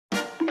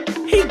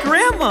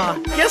Grandma!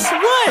 Guess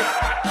what?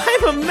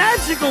 I'm a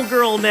magical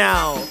girl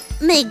now!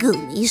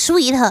 Megumi,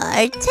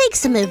 sweetheart, take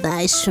some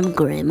advice from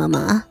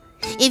Grandmama.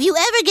 If you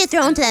ever get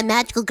thrown to that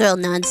magical girl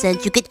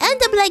nonsense, you could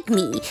end up like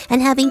me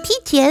and having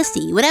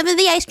PTSD whenever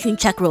the ice cream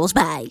truck rolls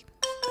by.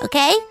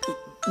 Okay?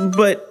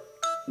 But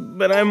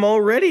I'm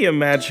already a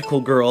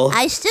magical girl.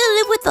 I still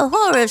live with the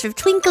horrors of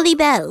twinkly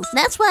bells.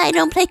 That's why I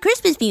don't play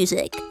Christmas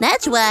music.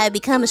 That's why I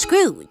become a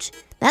Scrooge.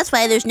 That's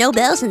why there's no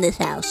bells in this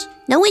house.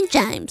 No wind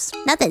chimes.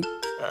 Nothing.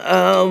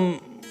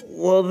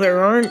 Well, there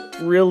aren't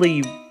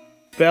really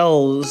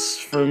bells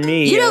for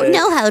me. You don't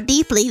know how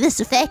deeply this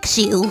affects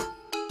you.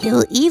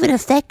 It'll even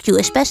affect you,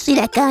 especially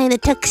that guy in the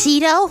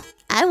tuxedo.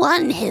 I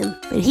wanted him,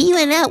 but he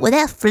went out with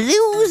that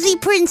floozy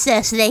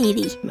princess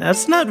lady.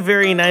 That's not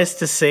very nice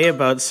to say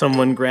about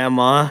someone,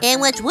 Grandma.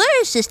 And what's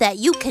worse is that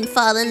you can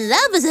fall in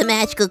love as a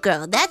magical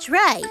girl. That's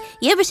right.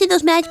 You ever see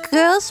those magical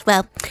girls?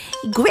 Well,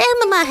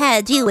 Grandmama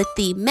had to deal with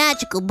the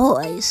magical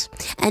boys.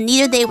 And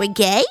either they were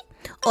gay,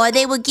 or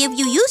they would give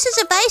you useless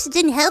advice that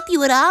didn't help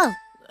you at all.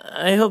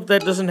 I hope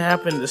that doesn't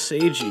happen to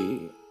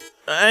Seiji.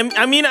 I'm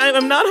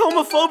not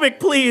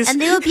homophobic, please.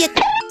 And there will be a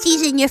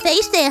tease in your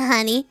face there,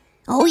 honey.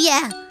 Oh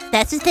yeah,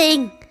 that's the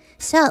thing.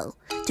 So,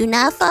 do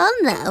not fall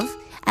in love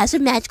as a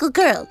magical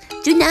girl.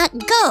 Do not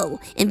go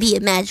and be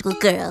a magical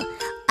girl.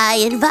 I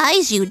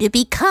advise you to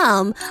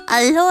become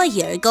a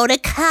lawyer, go to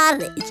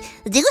college,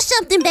 do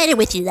something better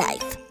with your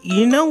life.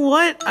 You know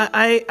what?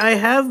 I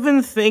have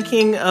been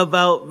thinking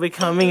about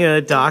becoming a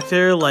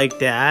doctor like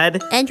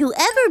Dad. And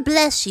whoever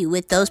bless you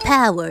with those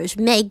powers,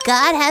 may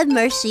God have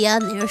mercy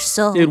on their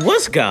soul. It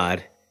was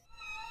God.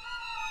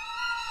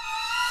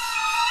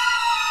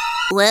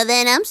 Well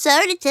then, I'm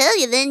sorry to tell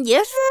you then,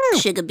 you're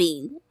sugar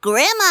bean.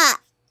 Grandma